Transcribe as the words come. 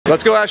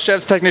Let's go ask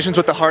Chev's technicians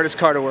what the hardest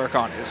car to work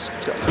on is.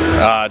 Let's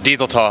go.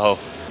 Diesel Tahoe.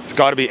 It's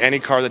got to be any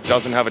car that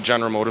doesn't have a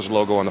General Motors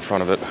logo on the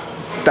front of it.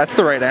 That's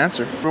the right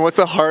answer. What's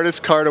the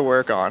hardest car to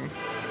work on?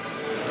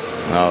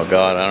 Oh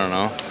God, I don't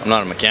know. I'm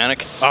not a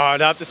mechanic. I'd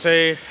have to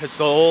say it's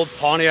the old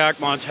Pontiac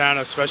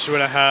Montana, especially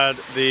when it had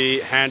the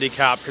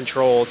handicap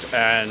controls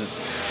and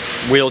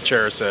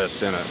wheelchair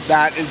assist in it.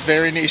 That is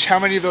very niche. How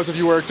many of those have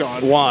you worked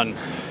on? One.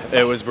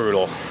 It was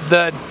brutal.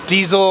 The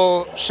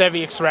diesel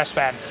Chevy Express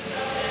van,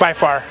 by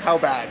far. How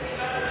bad?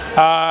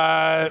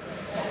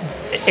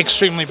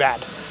 Extremely bad.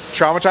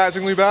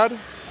 Traumatizingly bad?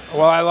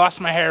 Well, I lost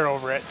my hair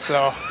over it,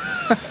 so.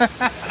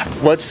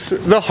 What's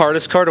the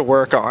hardest car to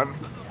work on?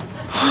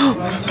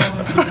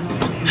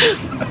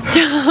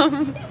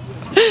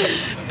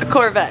 A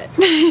Corvette,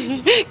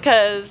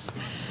 because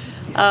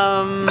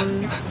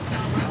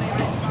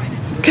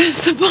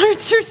the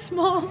parts are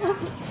small.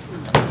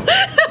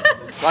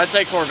 I'd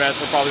say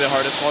Corvettes are probably the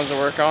hardest ones to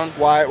work on.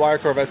 Why are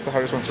Corvettes the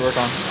hardest ones to work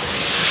on?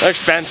 They're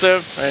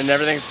expensive and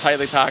everything's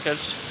tightly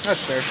packaged.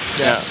 That's fair.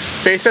 Yeah.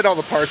 Faye said all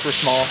the parts were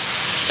small.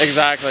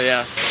 Exactly,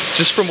 yeah.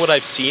 Just from what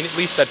I've seen, at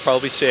least, I'd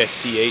probably say a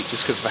C8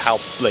 just because of how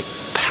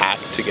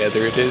packed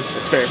together it is.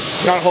 It's fair.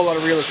 It's not a whole lot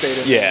of real estate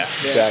in Yeah,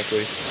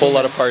 exactly. Whole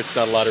lot of parts,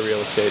 not a lot of real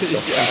estate, so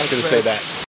I'm just going to say that.